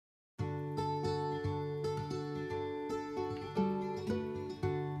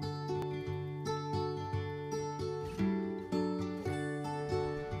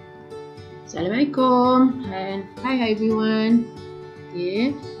Assalamualaikum and hi everyone.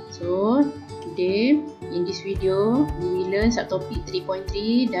 Okay, so today in this video we will learn subtopic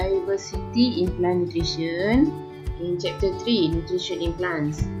 3.3 diversity in plant nutrition in chapter 3 nutrition in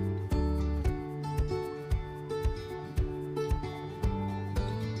plants.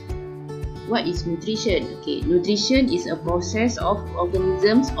 What is nutrition? Okay, nutrition is a process of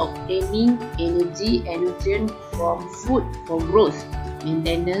organisms obtaining energy and nutrients from food for growth,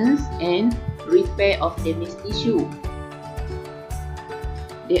 maintenance and repair of damaged tissue.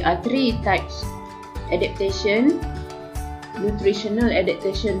 There are three types: adaptation, nutritional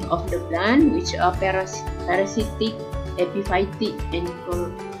adaptation of the plant, which are parasitic, epiphytic and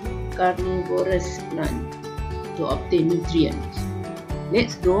carnivorous plant to obtain nutrients.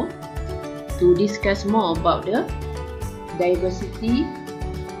 Let's go to discuss more about the diversity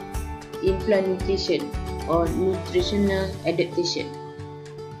in plant nutrition or nutritional adaptation.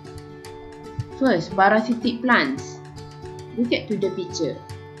 First, parasitic plants. Look at to the picture.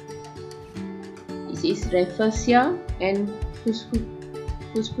 This is Rafflesia and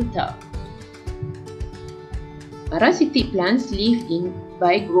Fuscuta. Parasitic plants live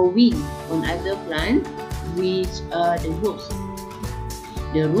by growing on other plants, which are the host.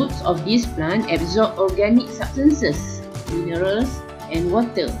 The roots of this plant absorb organic substances, minerals and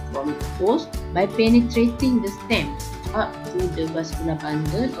water from the host by penetrating the stem up to the vascular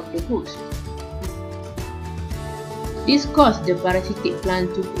bundle of the host. This causes the parasitic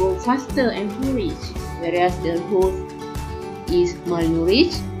plant to grow faster and flourish, whereas the host is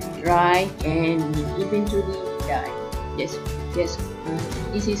malnourished, dry and will eventually die. This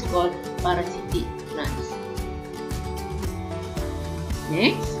is called parasitic plants.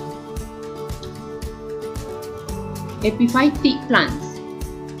 Next, epiphytic plants.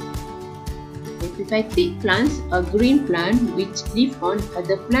 Epiphytic plants are green plants which live on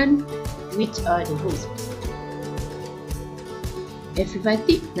other plants which are the host.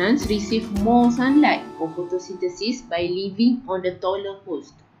 Epiphytic plants receive more sunlight for photosynthesis by living on the taller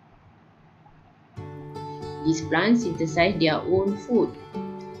host. These plants synthesize their own food.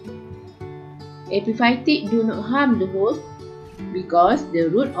 Epiphytic do not harm the host because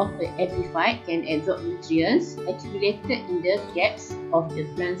the root of the epiphyte can absorb nutrients accumulated in the gaps of the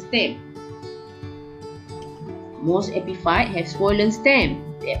plant stem. Most epiphytes have swollen stems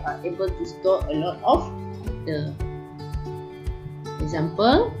that are able to store a lot of water.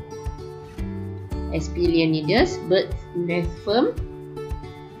 Example, Aspilianidus, bird nephrum,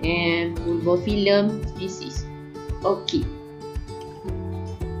 and Bulbophyllum species. Okay.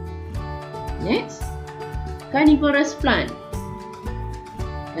 Next, carnivorous plant.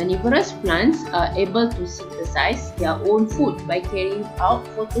 Carnivorous plants are able to synthesize their own food by carrying out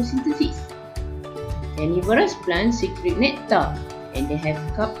photosynthesis. Carnivorous plants secrete nectar and they have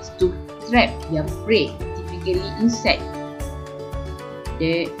cups to trap their prey, typically insects.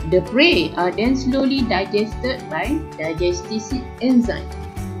 The prey are then slowly digested by digestive enzymes.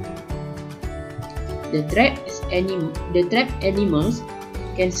 The trapped animals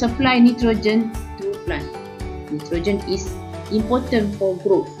can supply nitrogen to plants. Nitrogen is important for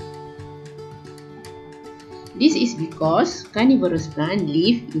growth. This is because carnivorous plants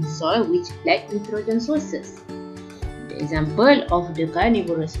live in soil which lack nitrogen sources. The example of the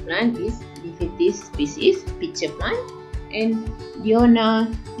carnivorous plant is Epiphytic species, pitcher plant, and Diona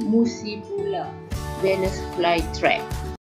muscipula, Venus flytrap.